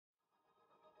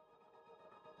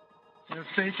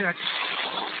SpaceX,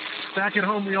 back at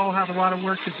home we all have a lot of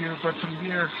work to do, but from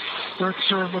here, Earth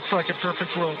sure looks like a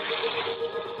perfect world.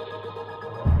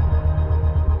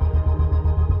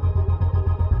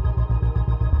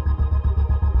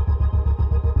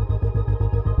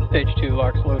 Stage 2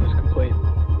 LARC's load is complete.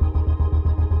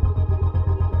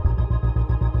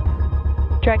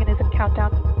 Dragon is in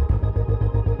countdown.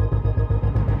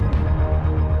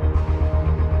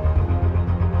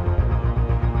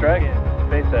 Dragon,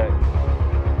 SpaceX,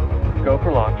 go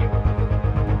for launch.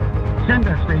 Send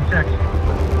us, SpaceX.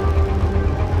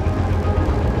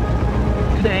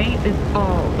 Today is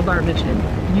all of our mission.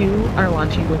 You are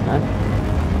launching with us.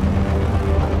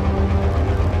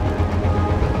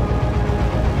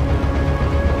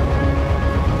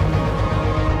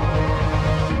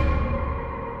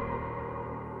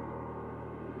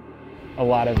 A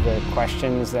lot of the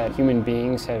questions that human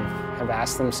beings have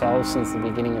asked themselves since the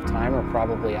beginning of time are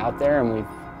probably out there, and we've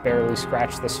barely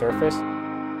scratched the surface.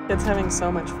 It's having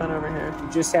so much fun over here. You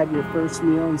just had your first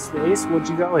meal in space. What'd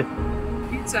you go with?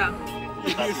 Pizza.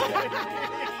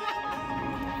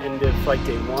 End of flight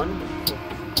day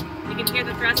 1. You can hear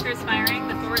the thrusters firing.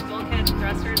 The forward bulkhead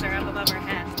thrusters are up above our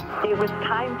heads. It was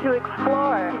time to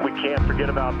explore. We can't forget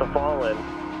about the fallen.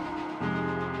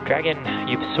 Dragon,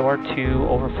 you've soared to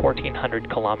over 1,400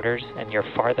 kilometers, and you're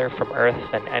farther from Earth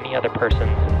than any other person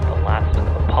since the last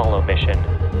Apollo mission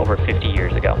over 50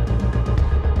 years ago.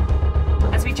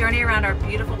 As we journey around our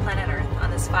beautiful planet Earth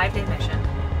on this 5-day mission,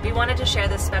 we wanted to share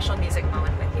this special music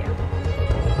moment with you.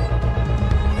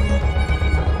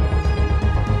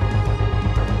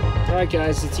 All right,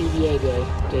 guys, it's EVA day,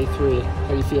 day 3. How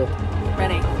do you feel?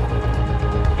 Ready.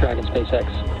 Dragon, SpaceX.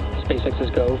 SpaceX is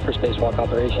go for spacewalk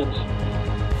operations.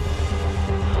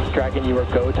 Dragon, you are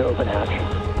go to open hatch.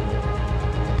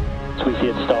 As we see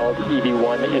it stalled,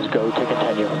 EV1 is go to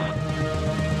continue.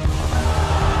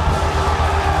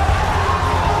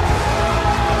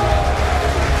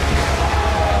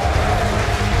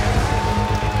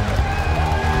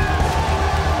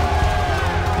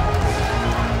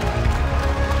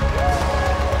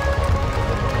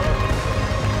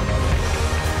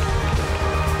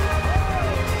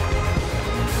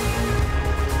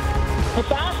 What's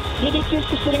that? EV2 is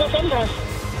sitting up in us.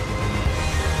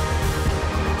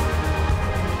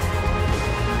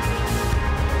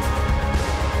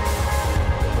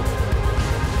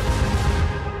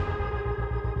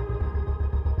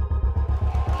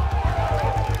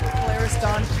 Polaris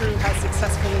Dawn crew has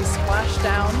successfully splashed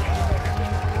down.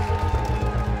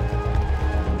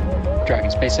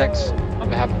 Dragon, SpaceX, on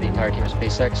behalf of the entire team of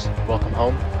SpaceX, welcome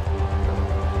home.